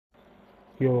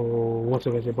Yo, what's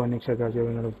up guys, your boy Nick Check guys, you're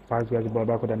another five guys, your boy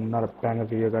back with another banger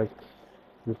video guys,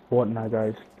 with Fortnite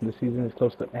guys. The season is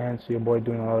close to end, so your boy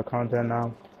doing a lot of content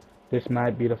now. This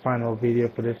might be the final video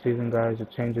for this season guys,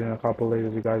 it's changing in a couple days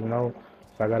as you guys know.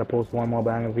 So I gotta post one more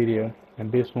banger video,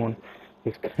 and this one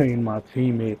is carrying my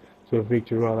teammate to a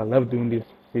victory royale. I love doing this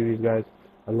series guys,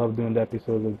 I love doing the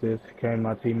episodes of this, carrying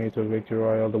my teammate to a victory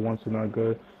royale, the ones who are not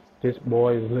good. This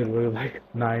boy is literally like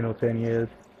 9 or 10 years.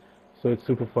 So it's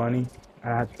super funny. I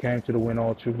had to carry him to the win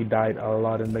all through. He died a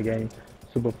lot in the game.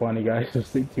 Super funny guys. So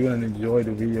stay tuned and enjoy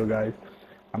the video guys.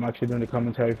 I'm actually doing the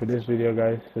commentary for this video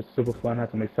guys. It's super fun,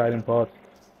 has some exciting parts.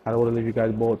 I don't want to leave you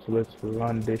guys bored, so let's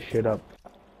run this shit up.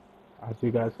 As you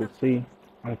guys can see,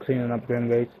 I'm cleaning up game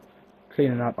gates,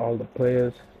 cleaning out all the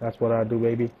players. That's what I do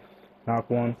baby. Knock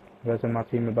one, rest of my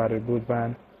team about a good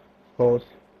van. Of course.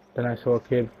 Then I saw a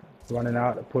kid running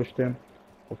out, I pushed him.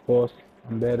 Of course,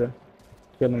 I'm better.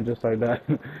 Kill him just like that.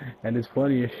 And it's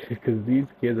funny because these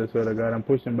kids, I swear to God, I'm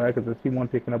pushing back because I see one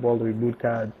picking up all the reboot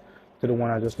cards to the one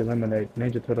I just eliminated.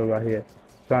 Ninja Turtle right here.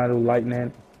 Trying to do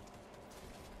lightning.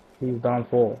 He's down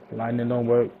for. Lightning don't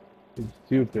work. It's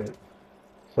stupid.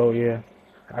 So yeah,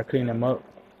 I clean him up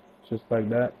just like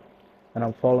that. And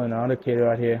I'm following the other kid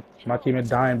right here. My team is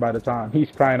dying by the time.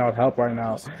 He's crying out help right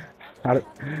now. I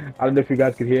don't know if you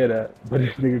guys could hear that, but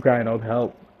this nigga crying out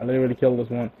help. I literally killed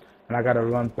this one. And I gotta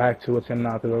run back towards him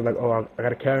now because I was like, oh, I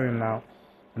gotta carry him now.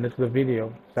 And this is a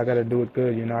video, so I gotta do it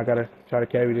good, you know. I gotta try to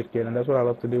carry this kid, and that's what I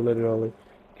love to do, literally.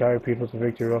 Carry people to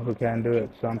victory who can't do it.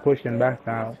 So I'm pushing back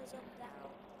now.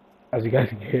 As you guys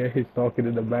can hear, he's talking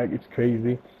in the back. It's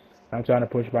crazy. I'm trying to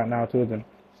push back now towards him.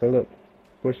 So look,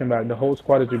 pushing back. The whole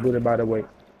squad is rebooted, by the way.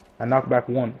 I knocked back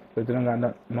one, but they don't got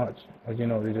not much. As you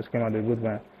know, they just came out of the boot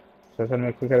van. So I tried to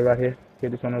make a quick edit right here.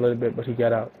 Hit this one a little bit, but he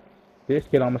got out. This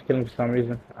kid almost killed me for some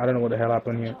reason. I don't know what the hell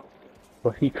happened here.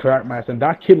 But he cracked my ass. And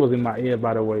that kid was in my ear,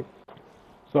 by the way.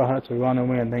 So I had to run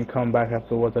away and then come back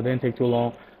afterwards. I didn't take too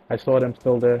long. I saw them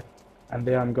still there. And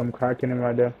there I'm cracking him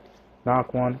right there.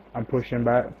 Knock one. I'm pushing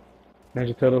back.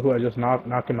 Ninja Turtle, who I just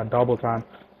knocked him a double time.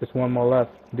 Just one more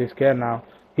left. They're scared now.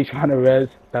 He's trying to res.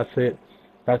 That's it.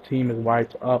 That team is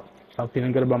wiped up. So I'm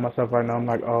feeling good about myself right now. I'm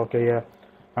like, oh, okay, yeah.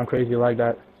 I'm crazy like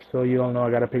that. So you don't know.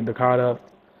 I got to pick the card up.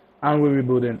 And we're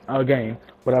rebooting again,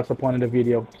 but that's the point of the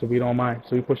video, so we don't mind.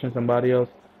 So we're pushing somebody else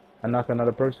and knock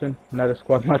another person, another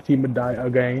squad. My team would die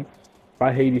again.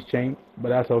 I hate his chain, but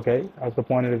that's okay. That's the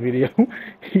point of the video.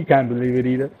 He can't believe it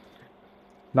either.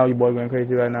 Now your boy going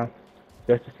crazy right now.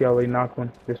 Just to see how they knock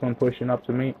one. This one pushing up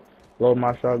to me. Load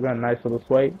my shotgun. Nice little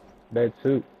sway. Dead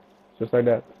suit. Just like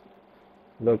that.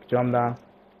 Look, jump down.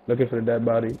 Looking for the dead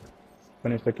body.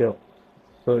 Finish the kill.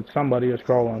 So it's somebody is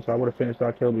crawling, so I would have finished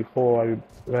that kill before I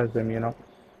res them, you know.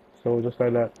 So just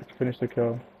like that, finish the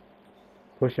kill.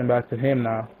 Pushing back to him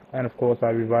now, and of course I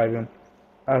revive him,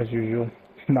 as usual.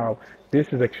 Now, this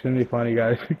is extremely funny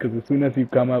guys, because as soon as he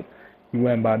come up, he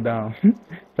went back down,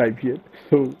 type shit.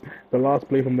 So the last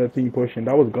play from that team pushing,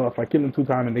 that was Guff. I killed him 2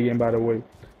 times in the game, by the way.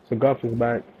 So Guff is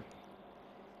back.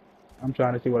 I'm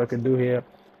trying to see what I can do here.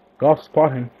 Guff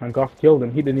spot him, and Guff killed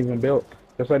him. He didn't even build.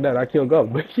 Just like that, I killed Guff,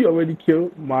 but he already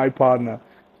killed my partner.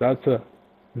 So that's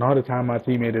another time my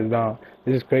teammate is down.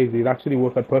 This is crazy. It actually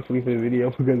worked out perfectly for the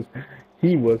video because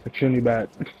he was extremely bad.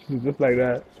 Just like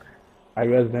that, I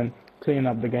res him, clean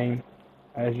up the game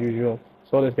as usual.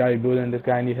 Saw this guy rebooting. This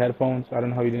guy need headphones. I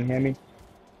don't know how he didn't hear me.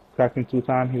 Cracked him 2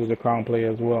 times. He was a crown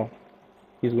player as well.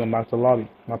 He's going back to lobby.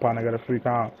 My partner got a free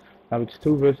crown. Now it's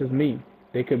 2 versus me.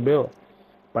 They could build.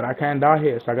 But I can't die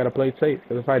here, so I gotta play it safe.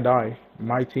 Because if I die,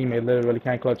 my teammate literally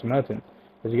can't clutch nothing.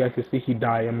 As you guys can see, he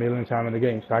died a million times in the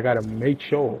game. So I gotta make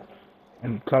sure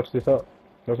and clutch this up.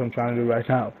 That's what I'm trying to do right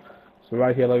now. So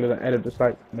right here, look at the edit the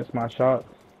site. Missed my shot.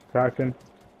 Cracked him.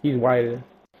 He's whited.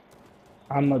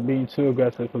 I'm not being too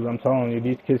aggressive because I'm telling you,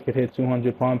 these kids could hit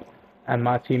 200 pump and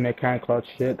my teammate can't clutch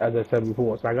shit, as I said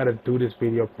before. So I gotta do this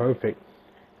video perfect.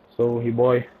 So he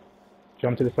boy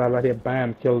jumped to the side right here.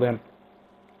 Bam, killed him.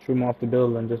 Threw him off the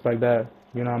building just like that.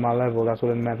 You know, at my level, that's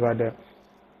what it meant right there.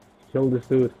 Killed this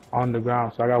dude on the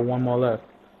ground, so I got 1 more left.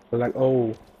 So like,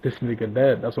 oh, this nigga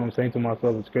dead. That's what I'm saying to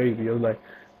myself. It's crazy. I was like,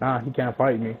 nah, he can't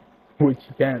fight me, which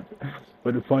he can't.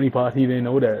 But the funny part, he didn't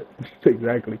know that.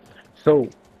 Exactly. So,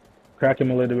 crack him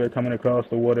a little bit coming across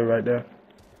the water right there.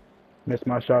 Missed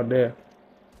my shot there.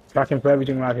 Crack him for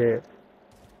everything right here.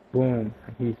 Boom,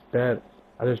 he's dead.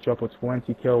 I just dropped a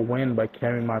 20 kill win by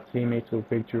carrying my teammate to a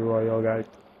victory royale, guys.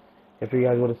 If you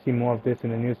guys want to see more of this in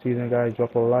the new season, guys,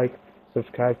 drop a like,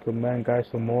 subscribe, comment, guys,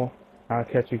 some more. I'll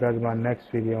catch you guys in my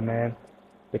next video, man.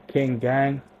 The King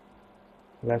Gang.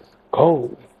 Let's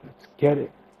go. Let's get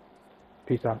it.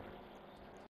 Peace out.